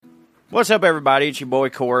What's up, everybody? It's your boy,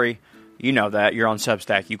 Corey. You know that. You're on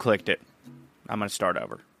Substack. You clicked it. I'm going to start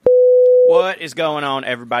over. What is going on,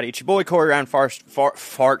 everybody? It's your boy, Corey Ryan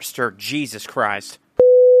Fartster. Jesus Christ.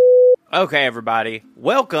 Okay, everybody.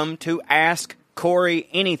 Welcome to Ask Corey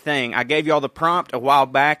Anything. I gave you all the prompt a while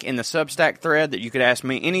back in the Substack thread that you could ask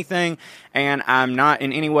me anything, and I'm not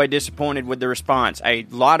in any way disappointed with the response. A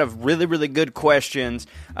lot of really, really good questions,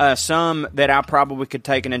 some that I probably could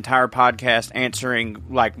take an entire podcast answering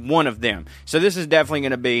like one of them. So this is definitely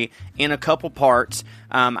going to be in a couple parts.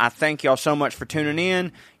 I thank y'all so much for tuning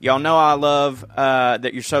in. Y'all know I love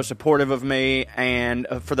that you're so supportive of me, and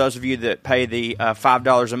for those of you that pay the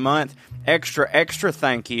 $5 a month, extra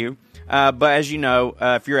thank you. But as you know,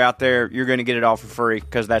 if you're out there, you're going to get it all for free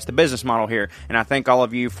because that's the business model here. And I thank all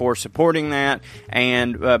of you for supporting that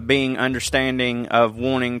and being understanding of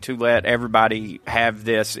wanting to let everybody have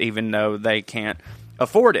this even though they can't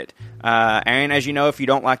afford it. And as you know, if you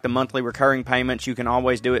don't like the monthly recurring payments, you can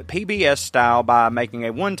always do it PBS style by making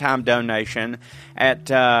a one-time donation at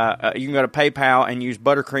you can go to PayPal and use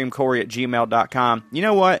buttercreamcorey@gmail.com. You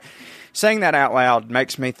know what? Saying that out loud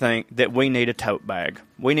makes me think that we need a tote bag.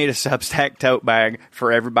 We need a Substack tote bag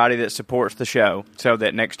for everybody that supports the show, so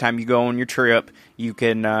that next time you go on your trip, you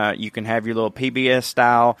can have your little PBS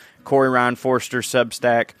style Corey Ryan Forster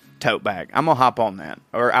Substack tote bag. I'm gonna hop on that,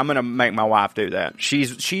 or I'm gonna make my wife do that.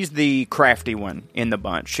 She's the crafty one in the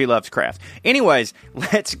bunch. She loves craft. Anyways,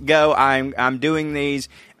 let's go. I'm doing these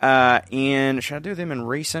in. Should I do them in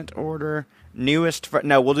recent order?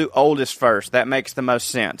 No, we'll do oldest first. That makes the most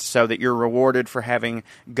sense, so that you're rewarded for having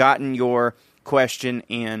gotten your question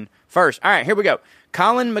in first. All right, here we go.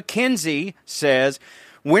 Colin McKenzie says,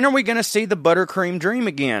 when are we going to see the Buttercream Dream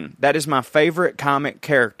again? That is my favorite comic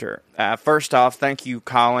character. First off, thank you,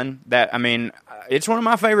 Colin. It's one of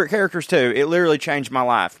my favorite characters, too. It literally changed my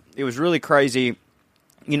life. It was really crazy.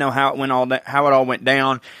 You know how it all went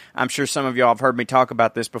down. I'm sure some of y'all have heard me talk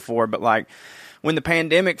about this before, but like, when the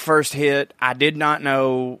pandemic first hit, I did not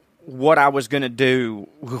know what I was going to do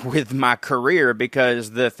with my career because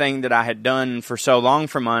the thing that I had done for so long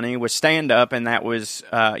for money was stand-up, and that was,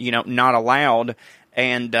 not allowed.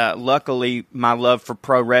 And luckily, my love for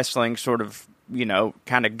pro wrestling sort of,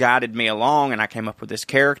 kind of guided me along, and I came up with this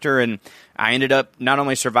character, and I ended up not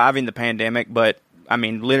only surviving the pandemic, but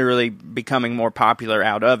literally becoming more popular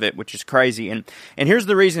out of it, which is crazy. And here's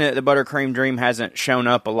the reason that the Buttercream Dream hasn't shown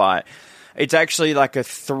up a lot. It's actually like a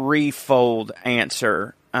threefold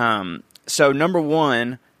answer. So number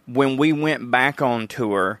one, when we went back on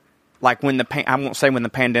tour, like I won't say when the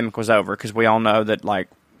pandemic was over, because we all know that like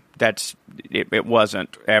it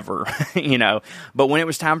wasn't ever, But when it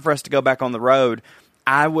was time for us to go back on the road,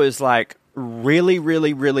 I was like really,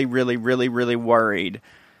 really, really, really, really, really worried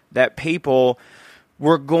that people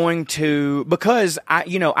were going to, because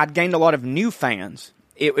I'd gained a lot of new fans.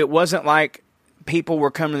 It wasn't like people were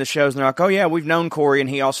coming to the shows and they're like, oh yeah, we've known Corey and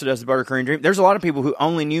he also does the Buttercream Dream. There's a lot of people who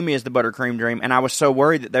only knew me as the Buttercream Dream, and I was so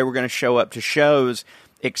worried that they were going to show up to shows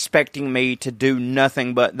expecting me to do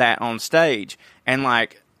nothing but that on stage. And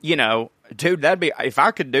like, dude, if I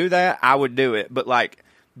could do that, I would do it. But like,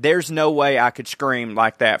 there's no way I could scream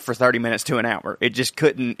like that for 30 minutes to an hour. It just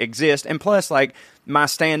couldn't exist. And plus, like, my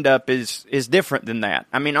stand-up is different than that.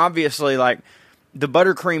 Obviously, like, the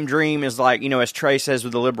Buttercream Dream is like, as Trey says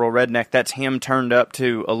with the liberal redneck, that's him turned up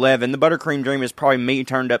to 11. The Buttercream Dream is probably me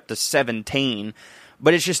turned up to 17.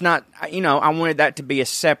 But it's just not, I wanted that to be a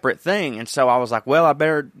separate thing. And so I was like, well, I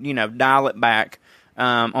better, dial it back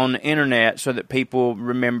on the internet so that people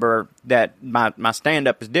remember that my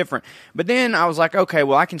stand-up is different. But then I was like, okay,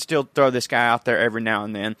 well, I can still throw this guy out there every now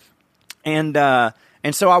and then. And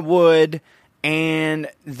so I would. And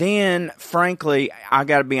then, frankly, I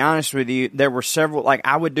got to be honest with you, there were several, like,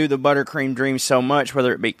 I would do the Buttercream Dream so much,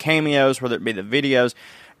 whether it be cameos, whether it be the videos,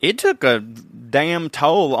 it took a damn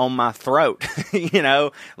toll on my throat,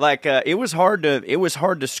 it was hard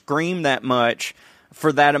to scream that much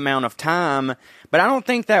for that amount of time, but I don't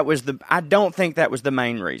think that was the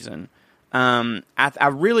main reason. I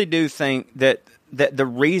really do think that the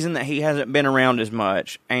reason that he hasn't been around as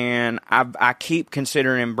much, and I keep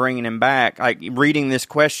considering him bringing him back, like reading this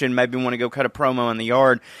question made me want to go cut a promo in the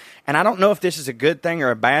yard, and I don't know if this is a good thing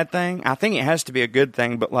or a bad thing. I think it has to be a good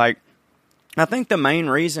thing, but like, I think the main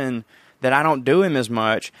reason that I don't do him as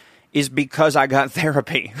much is because I got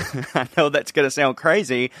therapy. I know that's going to sound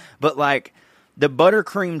crazy, but like, the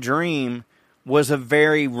Buttercream Dream was a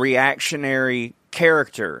very reactionary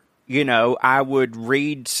character. I would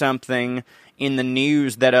read something in the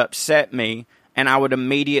news that upset me, and I would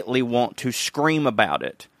immediately want to scream about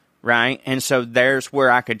it, right? And so there's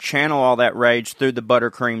where I could channel all that rage through the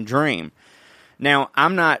Buttercream Dream. Now,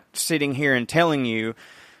 I'm not sitting here and telling you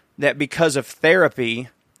that because of therapy,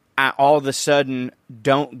 I all of a sudden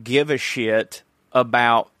don't give a shit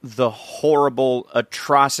about the horrible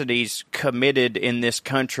atrocities committed in this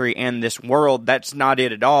country and this world. That's not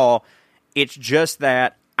it at all. It's just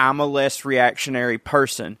that I'm a less reactionary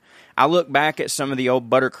person. I look back at some of the old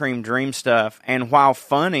Buttercream Dream stuff, and while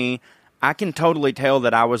funny, I can totally tell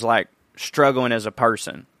that I was like struggling as a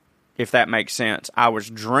person, if that makes sense. I was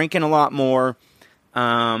drinking a lot more.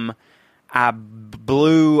 I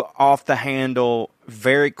blew off the handle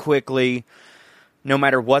very quickly, no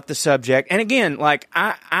matter what the subject. And again, like,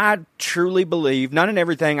 I truly believe, not in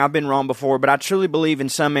everything, I've been wrong before, but I truly believe in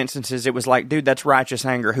some instances it was like, dude, that's righteous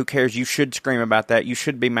anger. Who cares? You should scream about that. You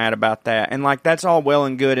should be mad about that. And, like, that's all well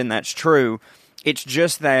and good, and that's true. It's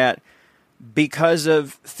just that because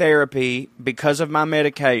of therapy, because of my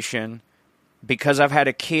medication, because I've had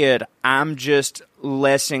a kid, I'm just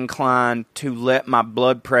less inclined to let my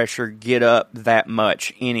blood pressure get up that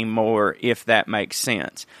much anymore, if that makes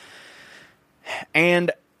sense.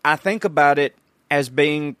 And I think about it as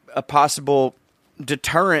being a possible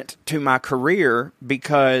deterrent to my career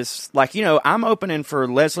because, like, you know, I'm opening for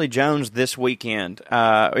Leslie Jones this weekend.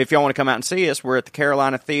 If y'all want to come out and see us, we're at the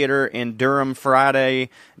Carolina Theater in Durham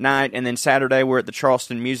Friday night, and then Saturday we're at the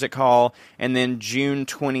Charleston Music Hall, and then June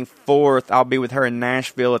 24th I'll be with her in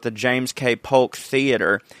Nashville at the James K. Polk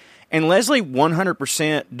Theater. And Leslie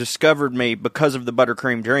 100% discovered me because of the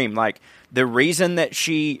Buttercream Dream. Like, the reason that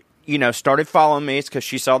she, you know, started following me is because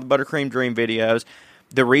she saw the Buttercream Dream videos.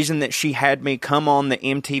 The reason that she had me come on the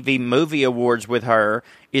MTV Movie Awards with her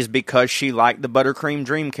is because she liked the Buttercream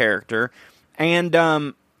Dream character. And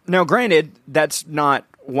now, granted, that's not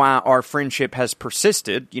why our friendship has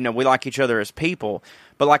persisted. You know, we like each other as people.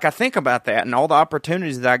 But, like, I think about that and all the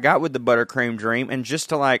opportunities that I got with the Buttercream Dream, and just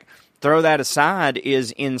to, like, throw that aside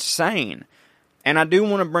is insane. And I do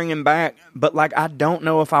want to bring him back, but, like, I don't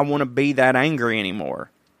know if I want to be that angry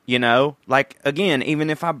anymore. You know, like, again, even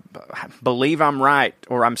if I believe I'm right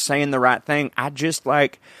or I'm saying the right thing, I just,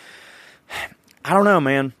 like, I don't know,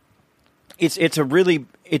 man. It's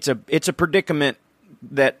a predicament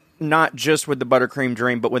that not just with the Buttercream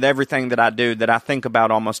Dream, but with everything that I do that I think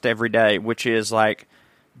about almost every day, which is, like,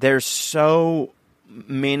 there's so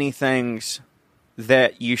many things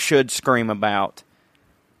that you should scream about,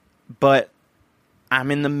 but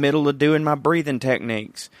I'm in the middle of doing my breathing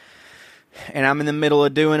techniques. And I'm in the middle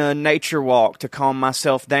of doing a nature walk to calm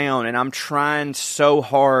myself down. And I'm trying so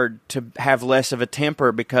hard to have less of a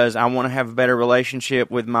temper because I want to have a better relationship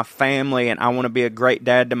with my family. And I want to be a great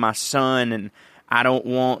dad to my son. And I don't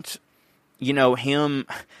want, you know, him.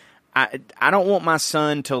 I don't want my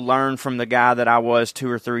son to learn from the guy that I was 2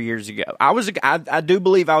 or 3 years ago. I do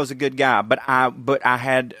believe I was a good guy, but I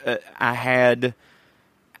had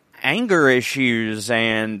anger issues.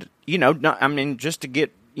 And, you know, just to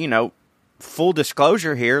get, you know, full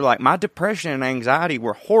disclosure here, like, my depression and anxiety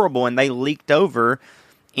were horrible, and they leaked over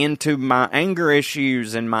into my anger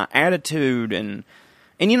issues and my attitude, and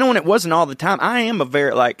you know, and it wasn't all the time. I am a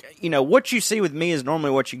very, like, you know, what you see with me is normally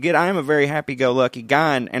what you get. I am a very happy-go-lucky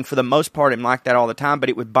guy, and for the most part, I'm like that all the time, but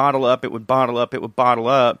it would bottle up, it would bottle up, it would bottle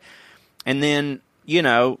up, and then, you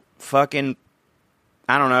know, fucking,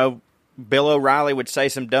 I don't know, Bill O'Reilly would say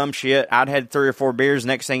some dumb shit. I'd had 3 or 4 beers,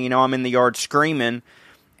 next thing you know, I'm in the yard screaming,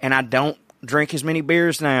 and I don't drink as many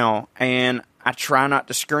beers now, and I try not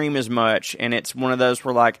to scream as much, and it's one of those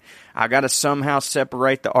where, like, I gotta somehow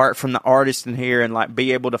separate the art from the artist in here and, like,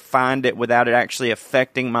 be able to find it without it actually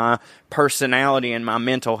affecting my personality and my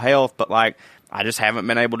mental health, but, like, I just haven't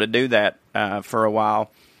been able to do that for a while.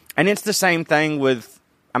 And it's the same thing with,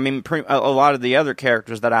 I mean, a lot of the other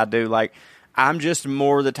characters that I do. Like, I'm just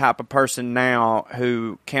more the type of person now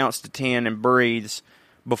who counts to 10 and breathes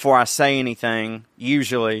before I say anything,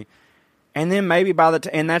 usually. And then maybe by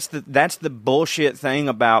the and that's the bullshit thing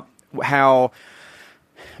about how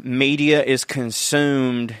media is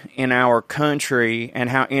consumed in our country and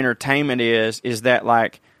how entertainment is that,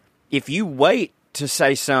 like, if you wait to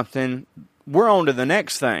say something, we're on to the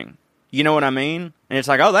next thing. You know what I mean? And it's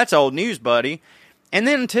like, oh, that's old news, buddy. And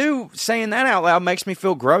then, too, saying that out loud makes me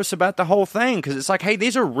feel gross about the whole thing, because it's like, hey,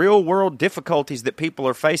 these are real-world difficulties that people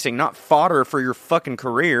are facing, not fodder for your fucking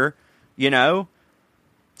career, you know?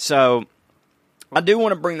 So I do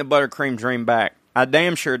want to bring the Buttercream Dream back. I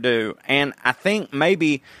damn sure do. And I think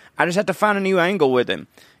maybe I just have to find a new angle with him.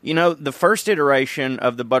 You know, the first iteration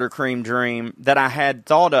of the Buttercream Dream that I had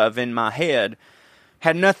thought of in my head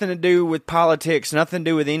had nothing to do with politics, nothing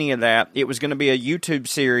to do with any of that. It was going to be a YouTube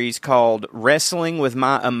series called Wrestling with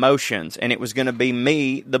My Emotions, and it was going to be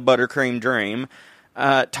me, the Buttercream Dream,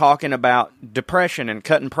 talking about depression and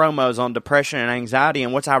cutting promos on depression and anxiety.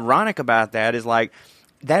 And what's ironic about that is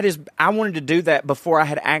I wanted to do that before I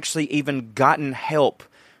had actually even gotten help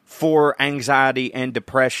for anxiety and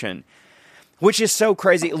depression, which is so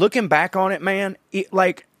crazy. Looking back on it, man,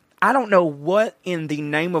 I don't know what in the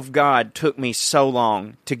name of God took me so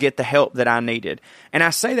long to get the help that I needed. And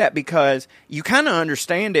I say that because you kind of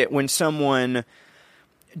understand it when someone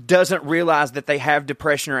doesn't realize that they have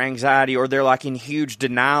depression or anxiety, or they're like in huge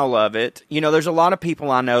denial of it. You know, there's a lot of people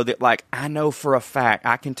I know that, like, I know for a fact,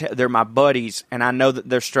 I can tell, they're my buddies, and I know that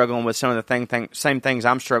they're struggling with some of the same things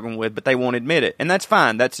I'm struggling with, but they won't admit it. And that's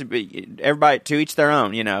fine. That's everybody, to each their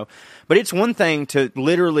own, you know. But it's one thing to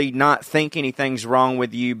literally not think anything's wrong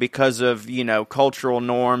with you because of, you know, cultural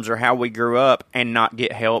norms or how we grew up, and not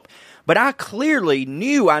get help. But I clearly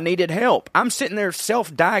knew I needed help. I'm sitting there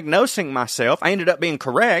self-diagnosing myself. I ended up being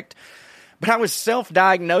correct, but I was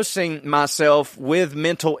self-diagnosing myself with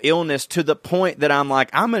mental illness to the point that I'm like,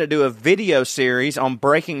 I'm going to do a video series on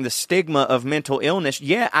breaking the stigma of mental illness.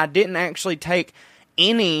 Yet I didn't actually take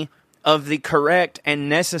any of the correct and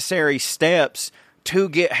necessary steps to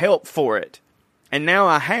get help for it. And now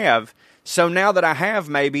I have. So now that I have,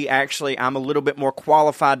 maybe actually I'm a little bit more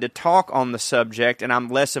qualified to talk on the subject, and I'm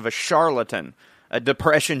less of a charlatan, a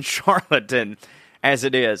depression charlatan, as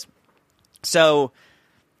it is. So,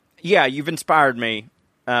 yeah, you've inspired me,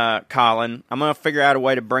 Colin. I'm going to figure out a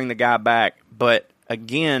way to bring the guy back. But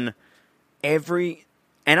again, I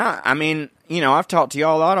mean, you know, I've talked to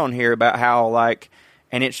y'all a lot on here about how, like,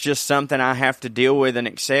 and it's just something I have to deal with and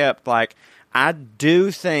accept. Like, I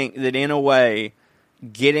do think that in a way,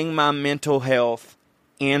 getting my mental health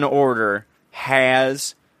in order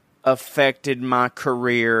has affected my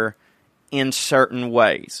career in certain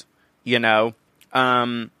ways. You know,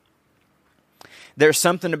 there's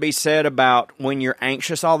something to be said about when you're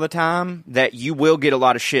anxious all the time, that you will get a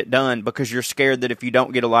lot of shit done because you're scared that if you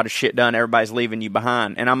don't get a lot of shit done, everybody's leaving you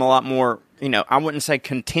behind. And I'm a lot more, you know, I wouldn't say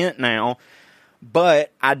content now,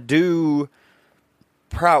 but I do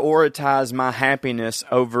prioritize my happiness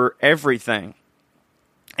over everything.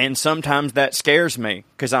 And sometimes that scares me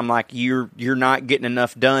because I'm like, you're not getting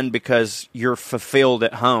enough done because you're fulfilled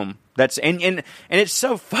at home. And it's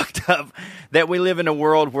so fucked up that we live in a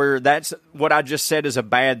world where that's what I just said is a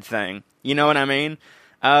bad thing. You know what I mean?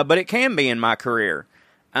 But it can be in my career.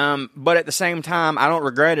 But at the same time, I don't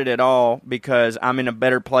regret it at all because I'm in a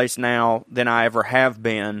better place now than I ever have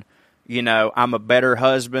been. You know, I'm a better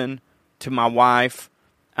husband to my wife.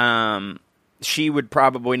 She would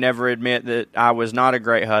probably never admit that I was not a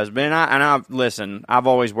great husband. Listen, I've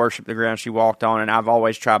always worshipped the ground she walked on, and I've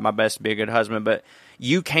always tried my best to be a good husband, but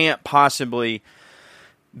you can't possibly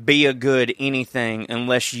be a good anything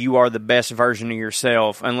unless you are the best version of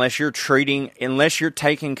yourself. Unless you're taking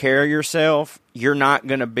care of yourself, you're not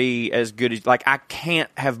going to be as good as, like, I can't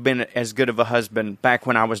have been as good of a husband back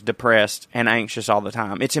when I was depressed and anxious all the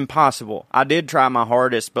time. It's impossible. I did try my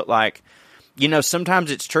hardest, but, like, you know,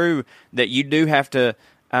 sometimes it's true that you do have to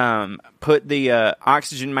put the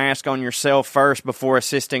oxygen mask on yourself first before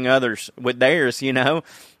assisting others with theirs, you know?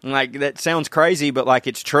 Like, that sounds crazy, but, like,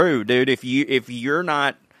 it's true, dude. If you're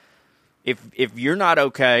not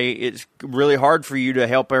okay, it's really hard for you to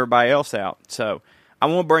help everybody else out. So, I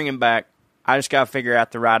won't bring him back. I just got to figure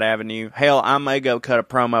out the right avenue. Hell, I may go cut a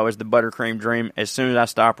promo as the Buttercream Dream as soon as I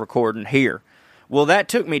stop recording here. Well, that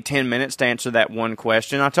took me 10 minutes to answer that one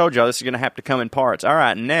question. I told y'all this is going to have to come in parts. All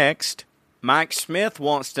right, next, Mike Smith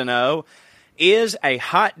wants to know, is a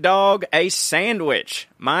hot dog a sandwich?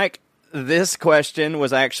 Mike, this question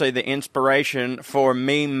was actually the inspiration for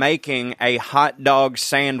me making a hot dog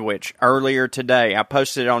sandwich earlier today. I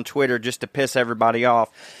posted it on Twitter just to piss everybody off.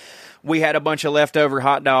 We had a bunch of leftover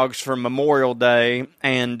hot dogs from Memorial Day,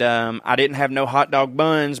 and I didn't have no hot dog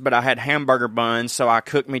buns, but I had hamburger buns, so I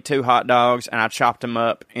cooked me 2 hot dogs, and I chopped them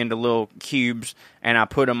up into little cubes, and I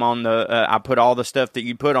put them on I put all the stuff that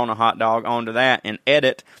you put on a hot dog onto that and ate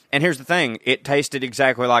it. And here's the thing, it tasted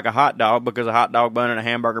exactly like a hot dog because a hot dog bun and a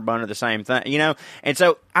hamburger bun are the same thing, you know? And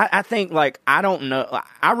so I think, like, I don't know,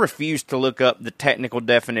 I refuse to look up the technical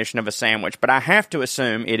definition of a sandwich, but I have to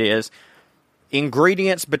assume it is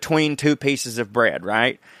ingredients between 2 pieces of bread,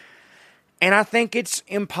 right? And I think it's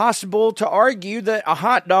impossible to argue that a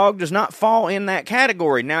hot dog does not fall in that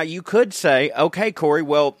category. Now, you could say, okay, Corey,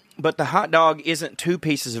 well, but the hot dog isn't 2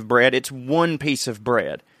 pieces of bread, it's 1 piece of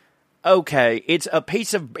bread. Okay, it's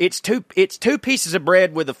 2 pieces of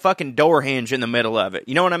bread with a fucking door hinge in the middle of it.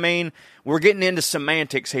 You know what I mean? We're getting into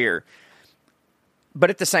semantics here. But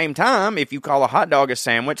at the same time, if you call a hot dog a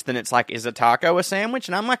sandwich, then it's like, is a taco a sandwich?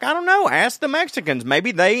 And I'm like, I don't know. Ask the Mexicans.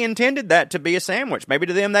 Maybe they intended that to be a sandwich. Maybe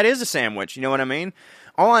to them that is a sandwich. You know what I mean?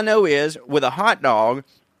 All I know is, with a hot dog,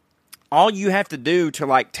 all you have to do to,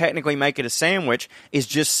 like, technically make it a sandwich is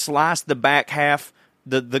just slice the back half,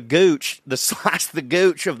 slice the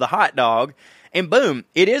gooch of the hot dog, and boom,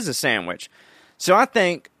 it is a sandwich. So I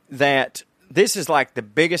think that this is like the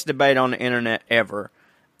biggest debate on the internet ever.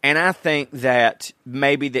 And I think that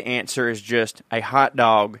maybe the answer is just a hot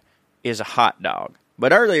dog is a hot dog.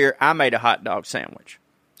 But earlier, I made a hot dog sandwich,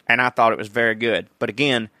 and I thought it was very good. But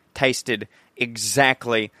again, tasted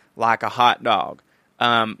exactly like a hot dog.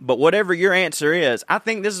 But whatever your answer is, I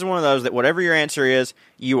think this is one of those that whatever your answer is,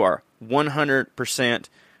 you are 100%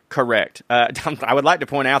 correct. I would like to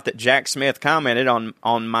point out that Jack Smith commented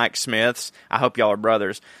on Mike Smith's, I hope y'all are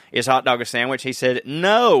brothers, is hot dog a sandwich? He said,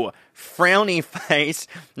 no, frowny face.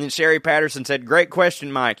 And Sherry Patterson said, great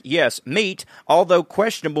question, Mike. Yes, meat, although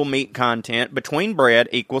questionable meat content, between bread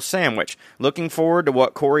equals sandwich. Looking forward to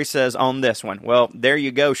what Corey says on this one. Well, there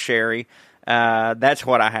you go, Sherry. That's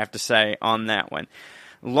what I have to say on that one.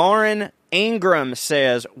 Lauren Ingram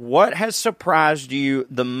says, what has surprised you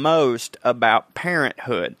the most about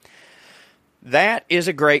parenthood? That is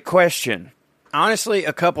a great question. Honestly,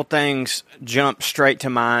 a couple things jump straight to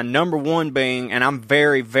mind. Number one being, and I'm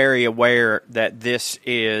very, very aware that this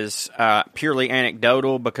is purely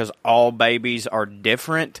anecdotal because all babies are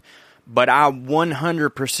different, but I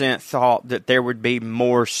 100% thought that there would be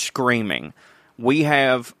more screaming. We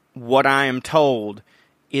have, what I am told,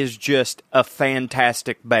 is just a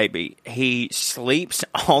fantastic baby. He sleeps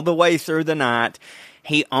all the way through the night.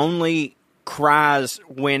 He only cries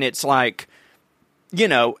when it's like, you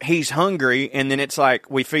know, he's hungry, and then it's like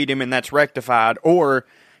we feed him and that's rectified. Or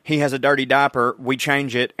he has a dirty diaper, we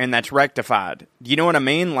change it, and that's rectified. You know what I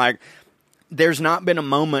mean? Like, there's not been a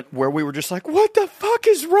moment where we were just like, what the fuck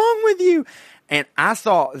is wrong with you? And I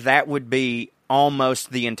thought that would be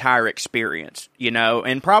almost the entire experience, you know,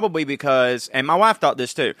 and probably because, and my wife thought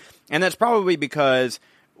this too, and that's probably because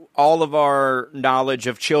all of our knowledge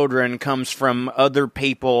of children comes from other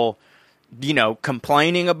people, you know,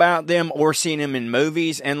 complaining about them or seeing them in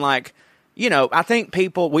movies. And like, you know, I think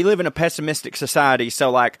we live in a pessimistic society, so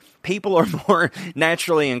like people are more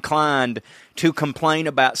naturally inclined to complain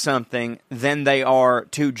about something than they are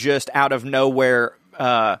to just out of nowhere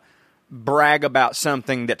brag about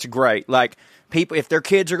something that's great. Like, people, if their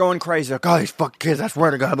kids are going crazy, like, oh, these fucking kids, I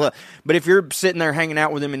swear to God. Blah. But if you're sitting there hanging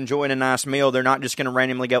out with them, enjoying a nice meal, they're not just going to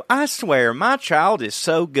randomly go, I swear, my child is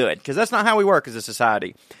so good. Because that's not how we work as a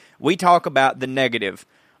society. We talk about the negative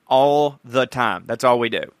all the time. That's all we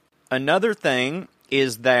do. Another thing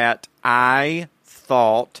is that I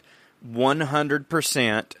thought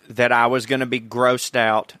 100% that I was going to be grossed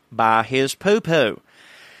out by his poo-poo.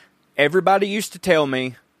 Everybody used to tell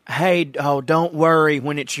me, hey, oh, don't worry.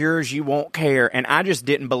 When it's yours, you won't care. And I just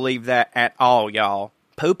didn't believe that at all, y'all.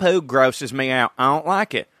 Poo-poo grosses me out. I don't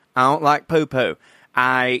like it. I don't like poo-poo.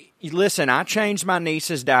 I changed my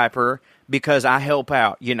niece's diaper because I help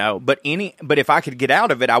out, you know. But if I could get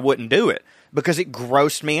out of it, I wouldn't do it because it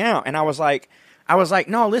grossed me out. And I was like,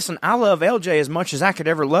 no, listen, I love LJ as much as I could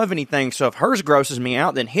ever love anything. So if hers grosses me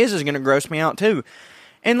out, then his is going to gross me out too.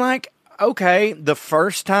 And like, okay, the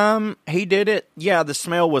first time he did it, yeah, the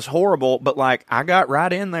smell was horrible, but like, I got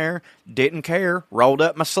right in there, didn't care, rolled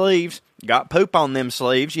up my sleeves, got poop on them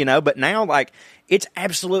sleeves, you know, but now, like, it's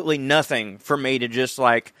absolutely nothing for me to just,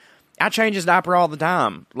 like, I change his diaper all the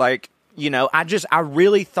time. Like, you know, I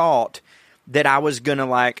really thought that I was gonna,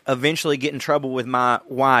 like, eventually get in trouble with my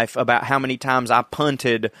wife about how many times I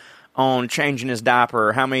punted on changing his diaper,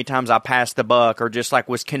 or how many times I passed the buck, or just like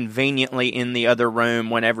was conveniently in the other room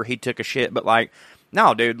whenever he took a shit. But like,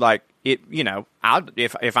 no, dude, like it, you know,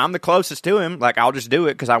 if I'm the closest to him, like I'll just do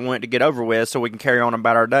it because I want it to get over with so we can carry on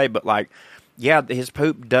about our day. But like, yeah, his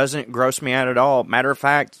poop doesn't gross me out at all. Matter of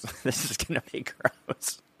fact, this is gonna be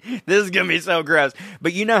gross. This is gonna be so gross.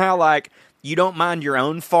 But you know how like you don't mind your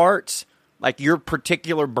own farts, like your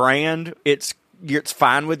particular brand, it's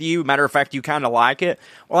fine with you. Matter of fact, you kind of like it.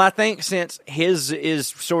 Well, I think since his is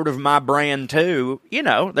sort of my brand too, you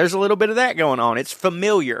know, there's a little bit of that going on. It's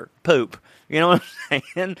familiar poop. You know what I'm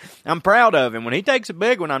saying? I'm proud of him. When he takes a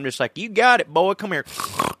big one, I'm just like, you got it, boy. Come here.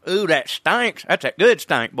 Ooh, that stinks. That's a good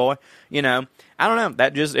stink, boy. You know, I don't know.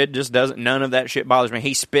 It just doesn't, none of that shit bothers me.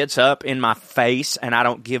 He spits up in my face and I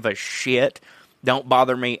don't give a shit. Don't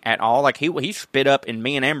bother me at all. Like he spit up in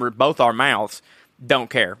me and Amber, both our mouths.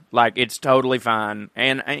 Don't care. Like, it's totally fine.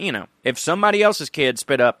 And, you know, if somebody else's kid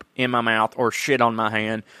spit up in my mouth or shit on my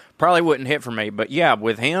hand, probably wouldn't hit for me. But, yeah,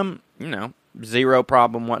 with him, you know, zero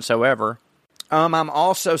problem whatsoever. I'm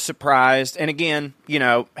also surprised, and again,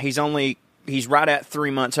 he's right at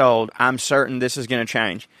 3 months old. I'm certain this is going to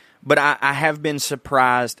change. But I have been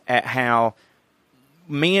surprised at how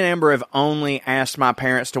me and Amber have only asked my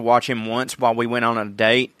parents to watch him once while we went on a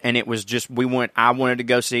date, and it was just, I wanted to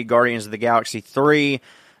go see Guardians of the Galaxy 3,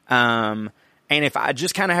 and if I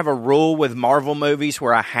just kind of have a rule with Marvel movies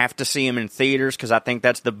where I have to see them in theaters because I think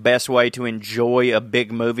that's the best way to enjoy a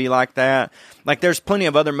big movie like that. Like, there's plenty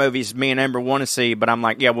of other movies me and Amber want to see, but I'm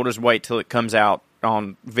like, yeah, we'll just wait till it comes out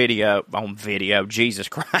on video, Jesus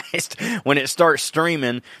Christ, when it starts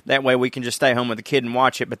streaming. That way we can just stay home with the kid and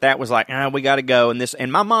watch it. But that was like, we got to go.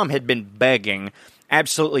 And my mom had been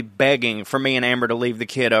absolutely begging for me and Amber to leave the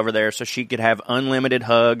kid over there so she could have unlimited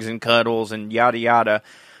hugs and cuddles and yada yada.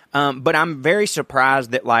 But I'm very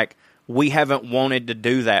surprised that, like, we haven't wanted to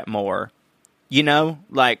do that more.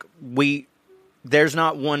 Like, there's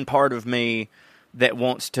not one part of me that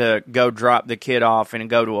wants to go drop the kid off and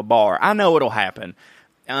go to a bar. I know it'll happen.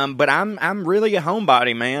 But I'm really a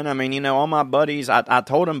homebody, man. I mean, all my buddies, I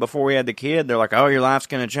told them before we had the kid, they're like, oh, your life's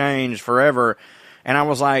going to change forever. And I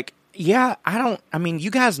was like, yeah,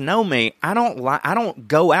 you guys know me. I don't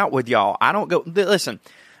go out with y'all. I don't go, listen,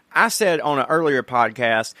 I said on an earlier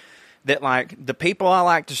podcast that, like, the people I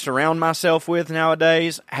like to surround myself with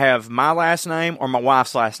nowadays have my last name or my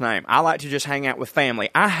wife's last name. I like to just hang out with family.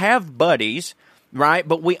 I have buddies, right?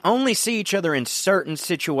 But we only see each other in certain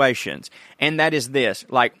situations. And that is this.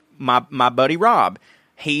 Like, my buddy Rob,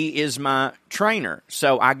 he is my trainer.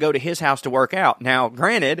 So I go to his house to work out. Now,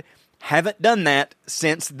 granted, haven't done that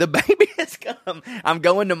since the baby has come. I'm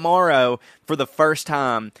going tomorrow for the first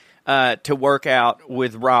time to work out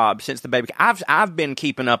with Rob since the baby. I've been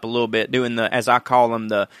keeping up a little bit, doing the, as I call them,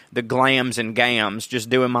 the glams and gams, just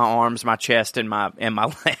doing my arms, my chest, and my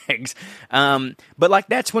legs. But, like,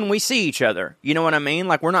 that's when we see each other. You know what I mean?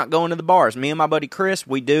 Like, we're not going to the bars. Me and my buddy Chris,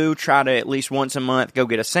 we do try to at least once a month go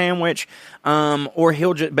get a sandwich, or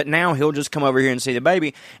but now he'll just come over here and see the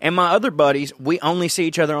baby. And my other buddies, we only see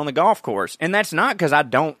each other on the golf course, and that's not because I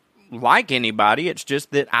don't like anybody. It's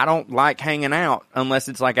just that I don't like hanging out unless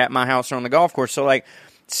it's like at my house or on the golf course. So, like,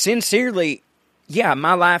 sincerely, yeah,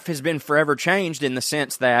 my life has been forever changed in the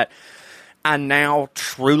sense that I now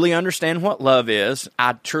truly understand what love is.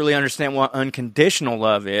 I truly understand what unconditional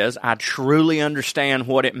love is. I truly understand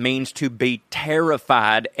what it means to be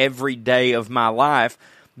terrified every day of my life.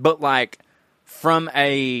 But, like, from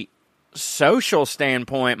a social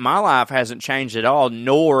standpoint, my life hasn't changed at all,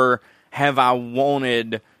 nor have I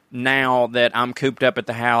wanted, now that I'm cooped up at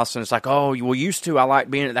the house, and it's like, oh, well, used to I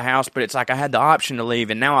like being at the house, but it's like I had the option to leave,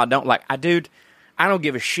 and now I don't. Like, I don't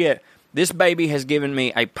give a shit. This baby has given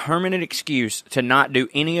me a permanent excuse to not do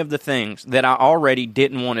any of the things that I already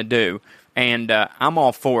didn't want to do, and I'm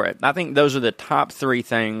all for it. I think those are the top 3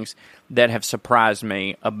 things that have surprised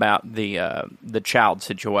me about the child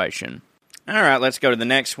situation. All right, let's go to the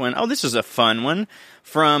next one. Oh, this is a fun one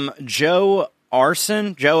from Joe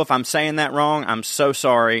Arson. Joe, if I'm saying that wrong, I'm so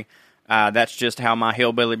sorry. That's just how my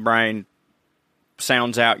hillbilly brain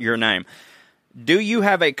sounds out your name. Do you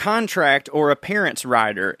have a contract or appearance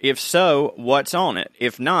rider? If so, what's on it?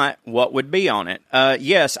 If not, what would be on it?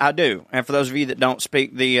 Yes, I do. And for those of you that don't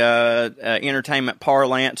speak the entertainment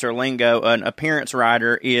parlance or lingo, an appearance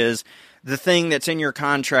rider is the thing that's in your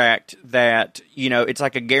contract that, it's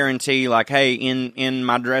like a guarantee, like, hey, in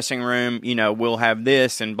my dressing room, we'll have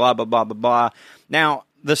this and blah, blah, blah, blah, blah. Now,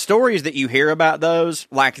 the stories that you hear about those,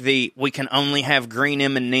 like we can only have green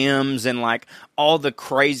M&Ms and, like, all the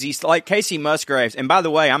crazy, like Kacey Musgraves. And by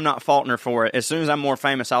the way, I'm not faulting her for it. As soon as I'm more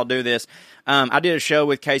famous, I'll do this. I did a show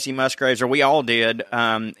with Kacey Musgraves, or we all did,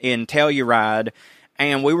 in Telluride.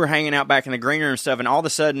 And we were hanging out back in the green room and stuff, and all of a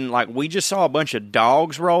sudden, like, we just saw a bunch of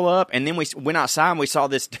dogs roll up, and then we went outside and we saw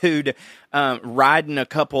this dude riding a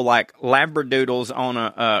couple, like, Labradoodles on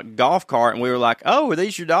a golf cart, and we were like, oh, are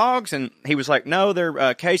these your dogs? And he was like, no, they're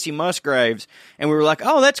Kacey Musgraves. And we were like,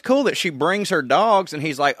 oh, that's cool that she brings her dogs. And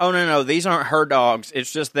he's like, oh, no, these aren't her dogs.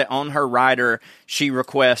 It's just that on her rider, she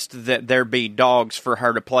requests that there be dogs for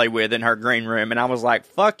her to play with in her green room. And I was like,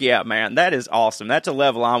 fuck yeah, man, that is awesome. That's a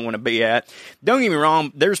level I want to be at. Don't get me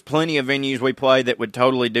wrong, there's plenty of venues we play that would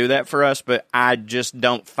totally do that for us, but I just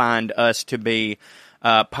don't find us to be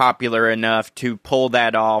popular enough to pull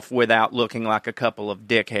that off without looking like a couple of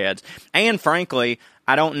dickheads. And frankly,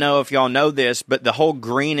 I don't know if y'all know this, but the whole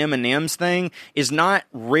green M&Ms thing is not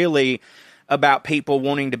really about people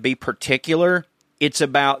wanting to be particular. It's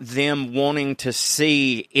about them wanting to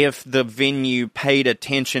see if the venue paid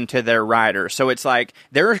attention to their rider. So it's like,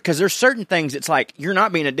 because there's certain things, it's like, you're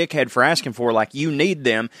not being a dickhead for asking for, like, you need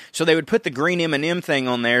them. So they would put the green M&M thing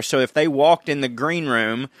on there, so if they walked in the green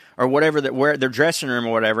room, or whatever, where their dressing room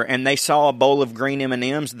or whatever, and they saw a bowl of green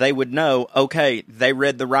M&Ms, they would know, okay, they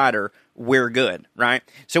read the rider, we're good, right?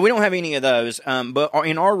 So we don't have any of those, but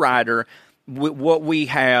in our rider, what we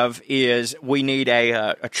have is we need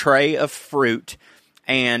a tray of fruit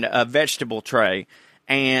and a vegetable tray,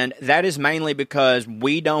 and that is mainly because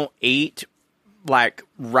we don't eat like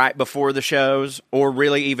right before the shows or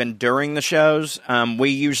really even during the shows. We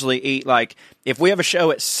usually eat like, if we have a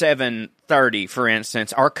show at 7:30, for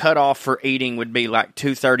instance, our cutoff for eating would be like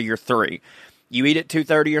 2:30 or 3. You eat at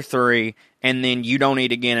 2:30 or 3, and then you don't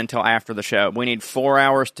eat again until after the show. We need 4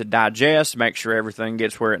 hours to digest, make sure everything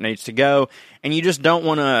gets where it needs to go, and you just don't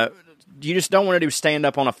want to do stand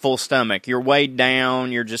up on a full stomach. You're weighed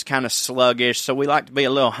down, you're just kind of sluggish, so we like to be a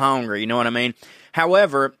little hungry, you know what I mean?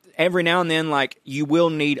 However, every now and then, like, you will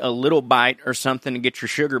need a little bite or something to get your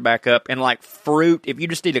sugar back up, and like fruit, if you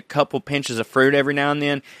just eat a couple pinches of fruit every now and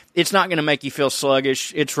then, it's not going to make you feel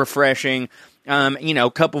sluggish. It's refreshing.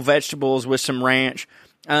 A couple vegetables with some ranch.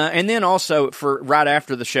 And then also for right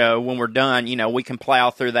after the show, when we're done, we can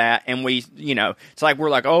plow through that, and it's like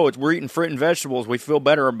we're eating fruit and vegetables, we feel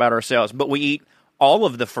better about ourselves, but we eat all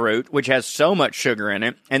of the fruit, which has so much sugar in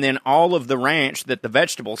it, and then all of the ranch that the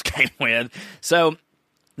vegetables came with. So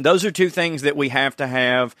those are two things that we have to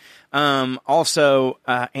have. Also,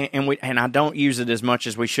 and I don't use it as much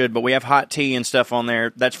as we should, but we have hot tea and stuff on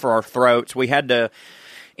there. That's for our throats. We had to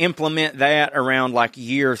implement that around like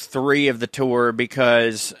year 3 of the tour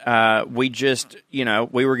because we just,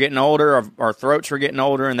 we were getting older, our throats were getting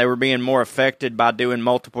older, and they were being more affected by doing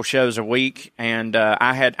multiple shows a week. And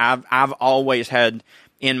I've always had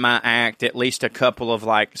in my act at least a couple of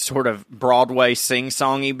like sort of Broadway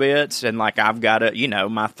sing-songy bits, and like I've got to,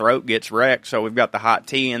 my throat gets wrecked, so we've got the hot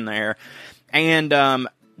tea in there. And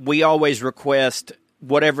we always request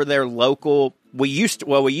whatever their local. We used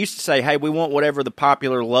to say, hey, we want whatever the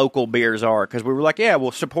popular local beers are, because we were like, yeah,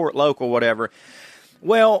 we'll support local, whatever.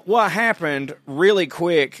 Well, what happened really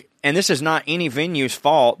quick, and this is not any venue's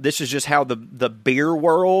fault, this is just how the beer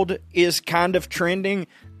world is kind of trending,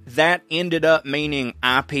 that ended up meaning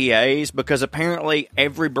IPAs, because apparently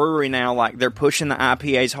every brewery now, like, they're pushing the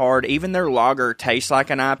IPAs hard. Even their lager tastes like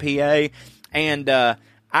an IPA, and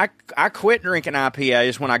I quit drinking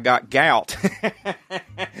IPAs when I got gout.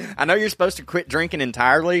 I know you're supposed to quit drinking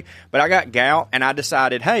entirely, but I got gout, and I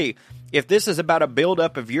decided, hey, if this is about a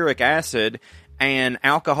buildup of uric acid, and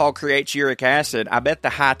alcohol creates uric acid, I bet the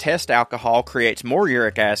high-test alcohol creates more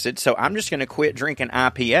uric acid, so I'm just going to quit drinking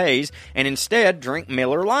IPAs and instead drink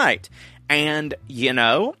Miller Lite. And,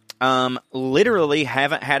 literally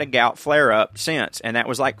haven't had a gout flare-up since, and that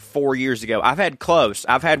was like 4 years ago. I've had close.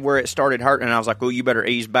 I've had where it started hurting, and I was like, well, you better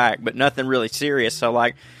ease back, but nothing really serious. So,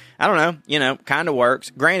 like, I don't know, kind of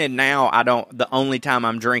works. Granted, now the only time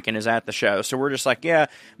I'm drinking is at the show, so we're just like, yeah,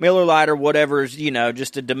 Miller Lite or whatever's,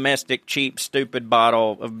 just a domestic, cheap, stupid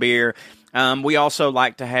bottle of beer. We also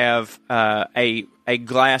like to have a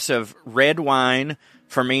glass of red wine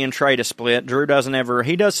for me and Trey to split. Drew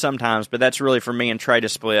he does sometimes, but that's really for me and Trey to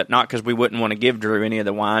split, not because we wouldn't want to give Drew any of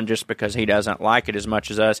the wine, just because he doesn't like it as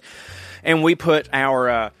much as us. And we put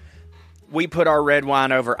our red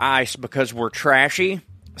wine over ice because we're trashy.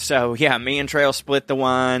 So, yeah, me and Trey will split the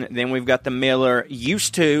wine. Then we've got the Miller.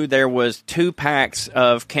 There was 2 packs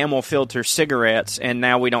of Camel Filter cigarettes, and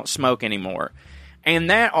now we don't smoke anymore. And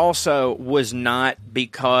that also was not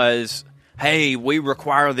because, hey, we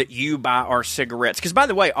require that you buy our cigarettes. Because, by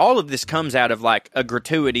the way, all of this comes out of, like, a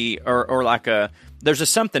gratuity or like there's a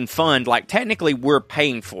something fund. Like, technically, we're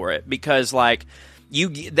paying for it because, like, you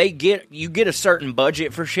get a certain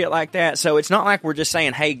budget for shit like that. So it's not like we're just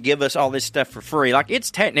saying, hey, give us all this stuff for free. Like,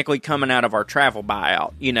 it's technically coming out of our travel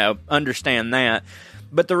buyout, understand that.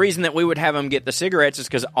 But the reason that we would have them get the cigarettes is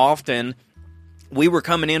because often we were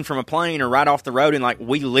coming in from a plane or right off the road, and like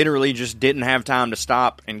we literally just didn't have time to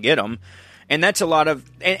stop and get them. And that's a lot of,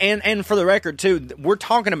 and for the record too, we're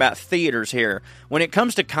talking about theaters here. When it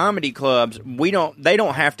comes to comedy clubs, they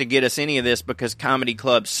don't have to get us any of this because comedy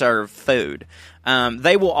clubs serve food.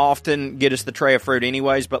 They will often get us the tray of fruit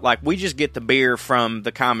anyways, but like we just get the beer from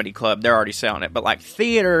the comedy club. They're already selling it. But like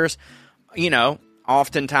theaters,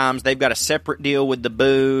 oftentimes they've got a separate deal with the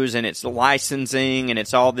booze and it's licensing and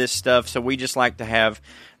it's all this stuff. So we just like to have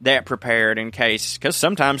that prepared in case, because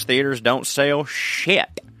sometimes theaters don't sell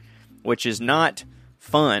shit, which is not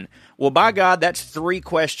fun. Well, by God, that's 3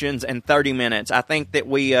 questions and 30 minutes. I think that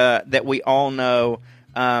we all know.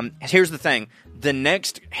 Here's the thing.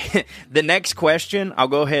 The next question, I'll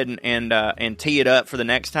go ahead and tee it up for the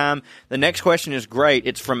next time. The next question is great.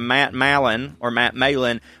 It's from Matt Malin.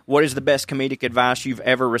 What is the best comedic advice you've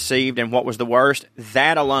ever received, and what was the worst?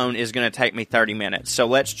 That alone is going to take me 30 minutes. So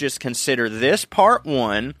let's just consider this part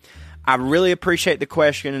 1. I really appreciate the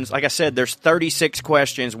questions. Like I said, there's 36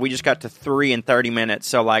 questions. We just got to 3 in 30 minutes.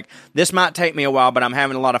 So, this might take me a while, but I'm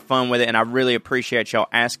having a lot of fun with it, and I really appreciate y'all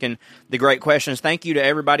asking the great questions. Thank you to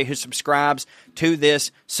everybody who subscribes to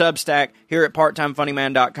this Substack here at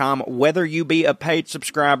parttimefunnyman.com. Whether you be a paid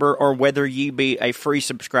subscriber or whether you be a free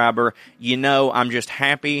subscriber, I'm just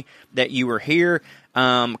happy that you were here.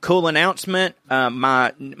 Cool announcement,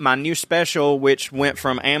 my new special, which went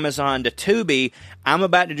from Amazon to Tubi, I'm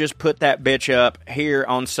about to just put that bitch up here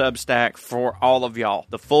on Substack for all of y'all.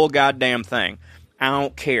 The full goddamn thing. I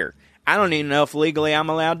don't care. I don't even know if legally I'm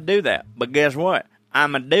allowed to do that. But guess what?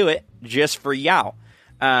 I'm going to do it just for y'all.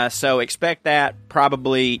 So expect that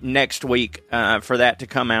probably next week for that to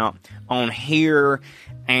come out on here.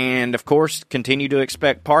 And, of course, continue to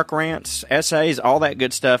expect park rants, essays, all that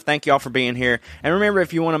good stuff. Thank you all for being here. And remember,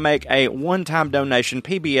 if you want to make a one-time donation,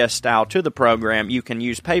 PBS style, to the program, you can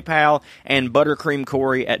use PayPal and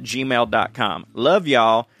buttercreamcorey@gmail.com. Love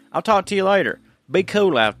y'all. I'll talk to you later. Be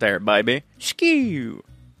cool out there, baby. Skew.